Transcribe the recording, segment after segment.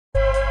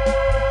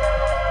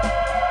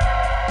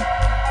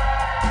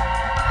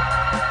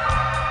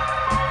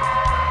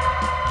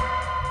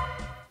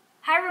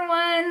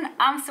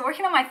I'm still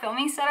working on my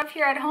filming setup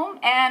here at home,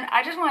 and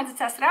I just wanted to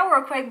test it out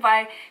real quick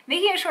by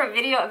making a short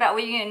video about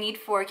what you're going to need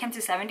for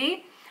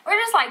CHEM270, or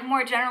just like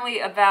more generally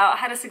about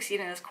how to succeed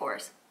in this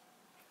course.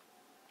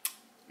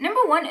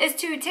 Number one is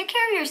to take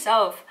care of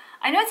yourself.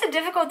 I know it's a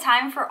difficult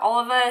time for all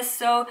of us,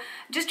 so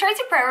just try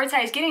to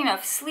prioritize getting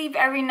enough sleep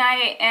every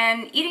night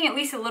and eating at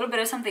least a little bit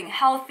of something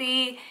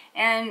healthy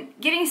and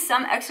getting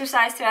some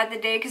exercise throughout the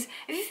day, because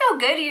if you feel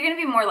good, you're going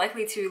to be more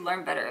likely to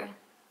learn better.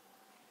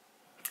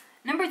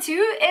 Number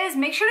two is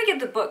make sure to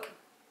get the book.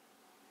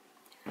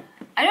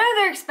 I know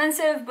they're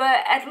expensive,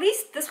 but at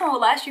least this one will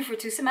last you for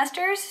 2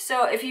 semesters.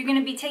 So if you're going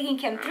to be taking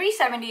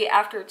CHEM370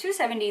 after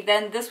 270,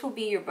 then this will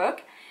be your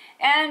book.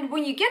 And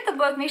when you get the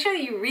book, make sure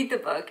that you read the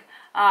book.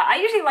 I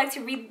usually like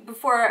to read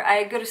before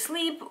I go to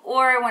sleep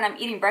or when I'm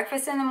eating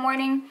breakfast in the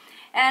morning.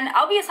 And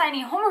I'll be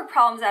assigning homework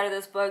problems out of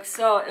this book,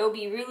 so it will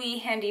be really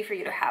handy for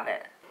you to have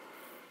it.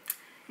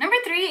 Number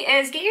three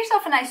is get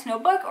yourself a nice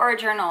notebook or a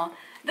journal.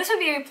 This would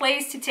be a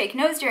place to take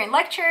notes during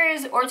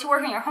lectures or to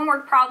work on your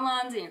homework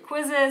problems and your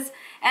quizzes.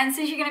 And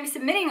since you're going to be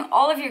submitting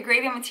all of your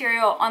graded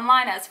material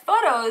online as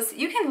photos,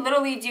 you can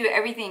literally do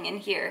everything in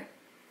here.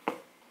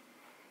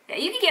 Yeah,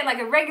 you could get like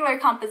a regular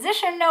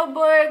composition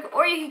notebook,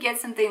 or you could get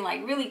something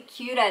like really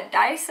cute at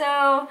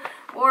Daiso,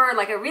 or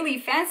like a really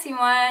fancy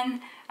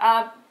one.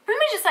 Pretty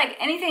much just like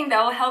anything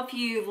that will help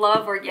you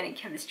love organic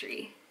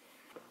chemistry.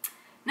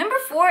 Number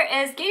four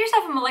is get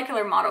yourself a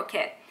molecular model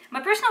kit. My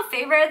personal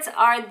favorites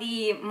are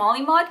the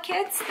MollyMod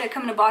kits that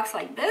come in a box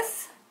like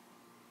this.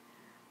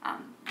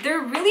 They're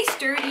really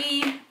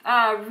sturdy,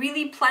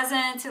 really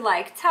pleasant to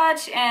like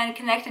touch and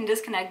connect and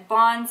disconnect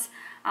bonds.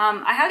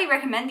 I highly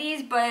recommend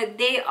these, but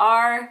they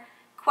are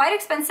quite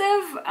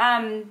expensive,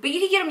 but you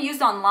can get them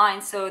used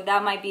online, so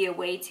that might be a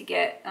way to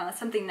get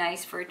something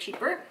nice for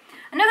cheaper.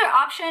 Another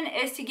option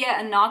is to get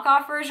a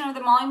knockoff version of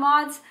the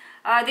MollyMods.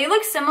 They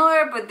look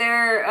similar, but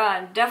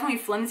they're definitely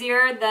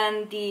flimsier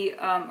than the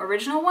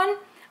original one.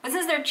 But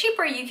since they're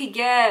cheaper, you could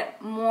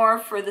get more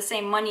for the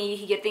same money. You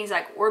could get things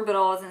like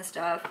orbitals and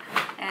stuff,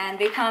 and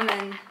they come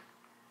in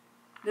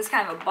this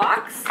kind of a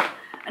box.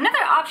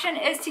 Another option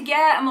is to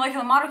get a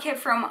molecular model kit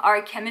from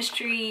our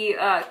chemistry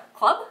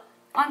club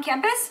on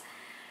campus.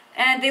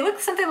 And they look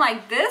something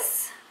like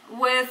this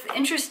with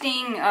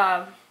interesting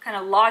kind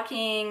of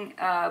locking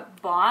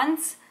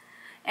bonds.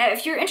 And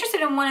if you're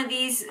interested in one of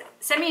these,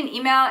 send me an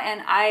email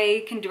and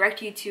I can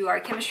direct you to our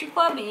chemistry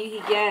club, and you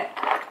can get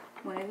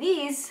one of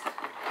these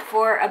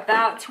for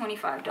about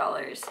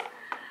 $25.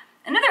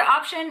 Another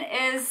option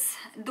is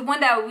the one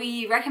that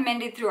we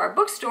recommended through our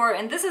bookstore,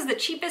 and this is the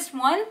cheapest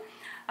one.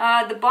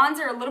 The bonds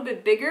are a little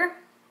bit bigger.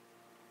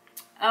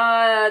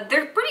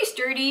 They're pretty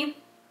sturdy,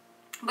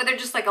 but they're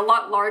just like a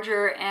lot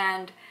larger,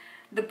 and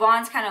the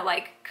bonds kind of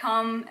like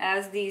come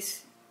as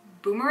these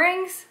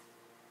boomerangs.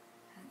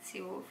 Let's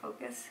see what will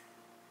focus.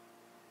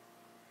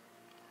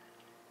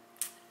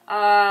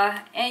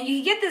 And you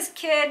can get this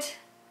kit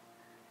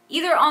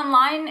either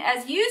online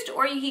as used,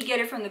 or you can get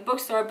it from the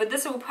bookstore, but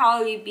this will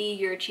probably be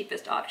your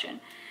cheapest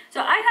option.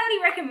 So I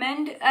highly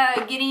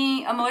recommend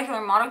getting a molecular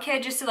model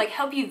kit just to like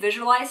help you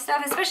visualize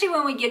stuff, especially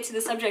when we get to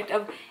the subject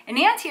of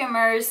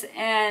enantiomers,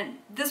 and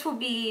this will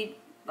be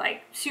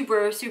like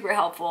super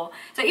helpful.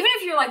 So even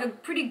if you're like a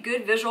pretty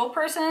good visual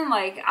person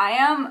like I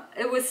am,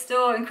 it was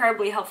still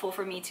incredibly helpful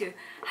for me to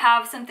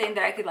have something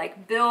that I could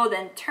like build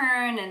and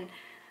turn and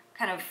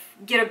kind of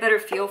get a better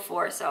feel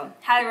for. So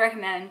highly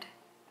recommend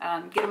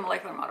get a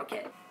molecular model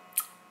kit.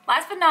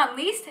 Last but not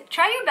least,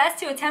 try your best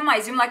to attend my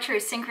Zoom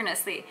lectures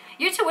synchronously.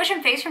 Your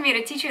tuition pays for me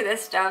to teach you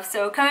this stuff,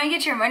 so come and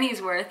get your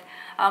money's worth.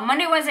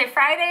 Monday, Wednesday,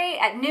 Friday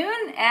at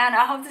noon, and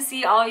I hope to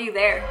see all of you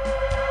there.